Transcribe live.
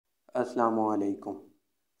Assalam O Alaikum.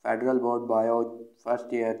 Federal board bio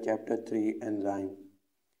first year chapter 3 enzyme.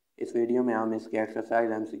 इस video में हम इसके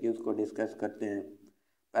एक्सरसाइज MCQs को डिस्कस करते हैं।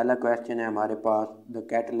 पहला क्वेश्चन है हमारे पास, the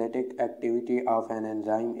catalytic activity of an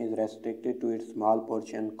enzyme is restricted to it's small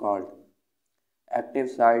portion called active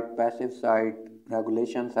site, passive site,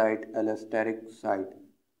 regulation site, allosteric site.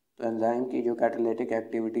 तो एंजाइम की जो कैटालिटिक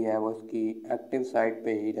एक्टिविटी है वो उसकी एक्टिव साइट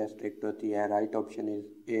पे ही रेस्ट्रिक्ट होती है। Right option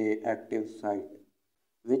is a, active site.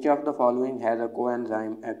 Which of the following has a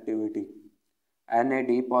coenzyme activity? Na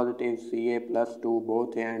D positive, Ca plus 2,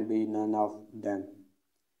 both A and B, none of them.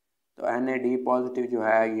 तो Na D positive जो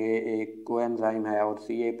है ये एक coenzyme है और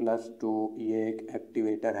Ca plus 2 ये एक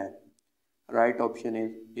activator है। Right option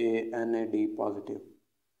is a, Na D positive.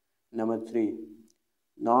 Number 3.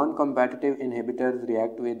 Non-competitive inhibitors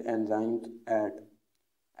react with enzymes at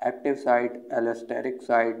active site, allosteric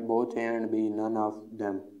site, both A and B, none of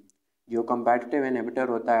them. जो कंपेटिटिव इनहिबिटर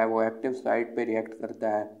होता है वो active site पे react करता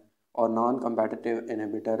है और non competitive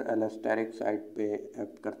inhibitor allosteric site पे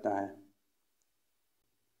act करता है।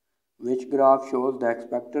 Which graph shows the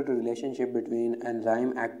expected relationship between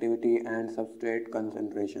enzyme activity and substrate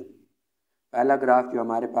concentration. पहला ग्राफ जो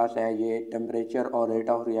हमारे पास है ये टेम्परेचर और रेट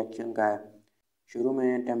ऑफ रिएक्शन का है। शुरू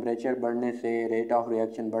में टेम्परेचर बढ़ने से रेट ऑफ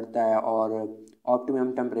रिएक्शन बढ़ता है और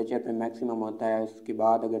ऑप्टिमम टेम्परेचर पे मैक्सिमम होता है। उसके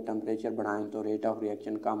बाद अगर टेम्परेचर बढ़ाएं तो रेट ऑफ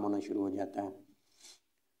रिएक्शन कम होना शुरू हो जाता है।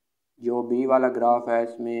 जो बी वाला ग्राफ है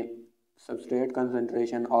इसमें सबस्ट्रेट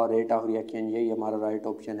कंसंट्रेशन और रेट ऑफ रिएक्शन, यही हमारा राइट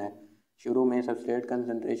ऑप्शन है। शुरू में सबस्ट्रेट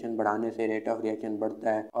कंसंट्रेशन बढ़ाने से रेट ऑफ रिएक्शन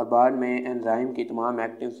बढ़ता है और बाद में एंजाइम की तमाम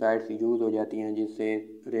एक्टिव साइट्स यूज़ हो जाती हैं जिससे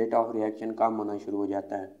रेट ऑफ रिएक्शन कम होना शुरू हो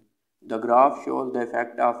जाता है। The graph shows the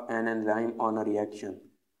effect of an enzyme on a reaction.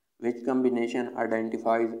 Which combination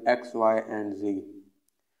identifies X, Y and Z?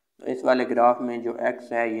 तो इस वाले ग्राफ में जो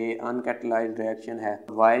X है ये अनकैटलाइज्ड रिएक्शन है।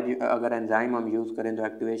 Y अगर एंजाइम हम यूज़ करें तो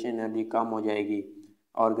एक्टिवेशन एनर्जी कम हो जाएगी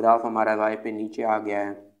और ग्राफ हमारा Y पे नीचे आ गया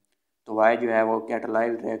है। तो Y जो है वो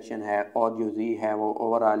कैटलाइज्ड रिएक्शन है और जो Z है वो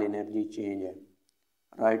ओवरऑल एनर्जी चेंज है।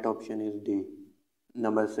 Right option is D.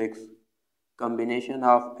 Number 6. Combination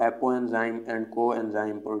of apoenzyme and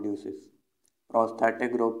coenzyme produces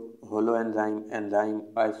prosthetic group, holoenzyme, enzyme,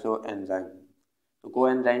 isoenzyme। तो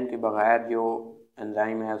कोएंजाइम के बगैर जो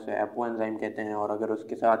एंजाइम है उसे एपोएंजाइम कहते हैं और अगर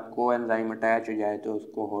उसके साथ कोएंजाइम अटैच हो जाए तो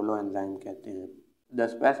उसको होलोएंजाइम कहते हैं। The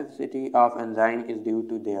specificity of enzyme is due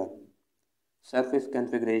to their surface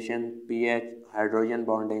configuration, pH, hydrogen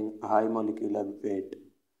bonding, high molecular weight.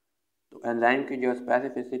 तो एंजाइम की जो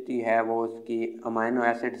स्पेसिफिसिटी है वो उसकी अमाइनो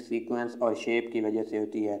एसिड सीक्वेंस और शेप की वजह से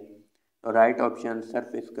होती है। तो राइट ऑप्शन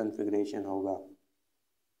सरफेस कॉन्फ़िगरेशन होगा।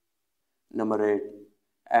 Number 8.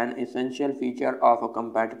 An essential feature of a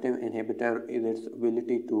competitive inhibitor is its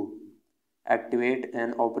ability to activate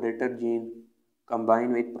an operator gene,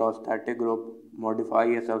 combine with prosthetic group, modify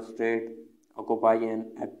a substrate, occupy an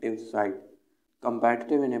active site।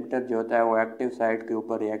 competitive inhibitor जो होता है वो active site के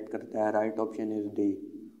ऊपर react करता है। Right option is D,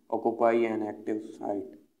 occupy an active site.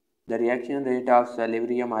 The reaction rate of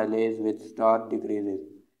salivary amylase with starch decreases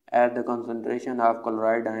as the concentration of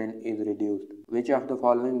chloride ion is reduced. Which of the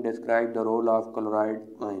following describe the role of chloride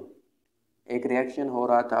ion? एक reaction हो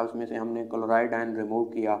रहा था उसमें से हमने chloride ion remove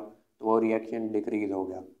किया तो वो रिएक्शन डिक्रीज हो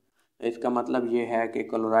गया। तो इसका मतलब ये है कि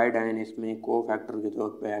क्लोराइड आयन इसमें को फैक्टर के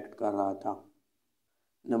तौर पे एक्ट कर रहा था।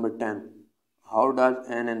 Number 10. How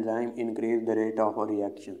does an enzyme increase the rate of a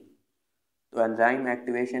reaction? तो एंजाइम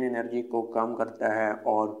एक्टिवेशन एनर्जी को कम करता है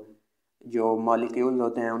और जो मॉलिक्यूल्स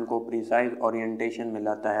होते हैं उनको प्रिसाइज ओरिएंटेशन में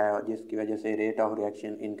लाता है जिसकी वजह से रेट ऑफ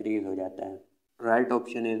रिएक्शन इंक्रीज हो जाता है। Right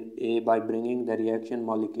option is a, by bringing the reaction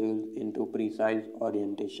molecules into precise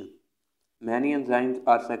orientation. Many enzymes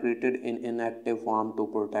are secreted in inactive form to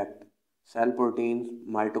protect cell proteins,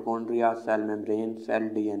 mitochondria, cell membrane, cell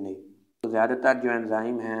DNA। तो ज़्यादातर जो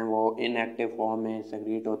enzyme हैं वो inactive form में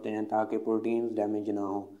secret होते हैं ताकि proteins damage ना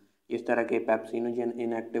हो। इस तरह के पेप्सिनोजन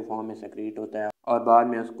इनएक्टिव फॉर्म में सेक्रेट होता है और बाद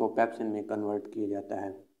में उसको पेप्सिन में कन्वर्ट किया जाता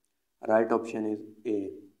है। Right option is a.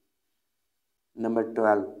 Number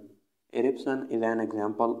 12. इरिप्सन is an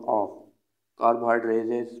example of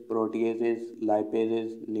कार्बोहाइड्रेजेस, proteases,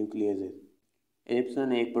 lipases, nucleases.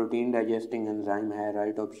 इरिप्सन एक प्रोटीन डाइजेस्टिंग एंजाइम है।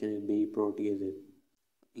 Right option is B, proteases.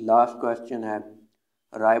 Last question है,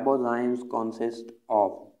 ribozymes consist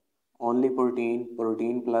of only protein,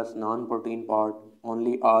 protein plus non-protein part,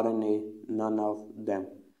 only RNA, none of them.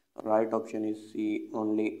 Right option is C,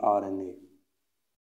 only RNA.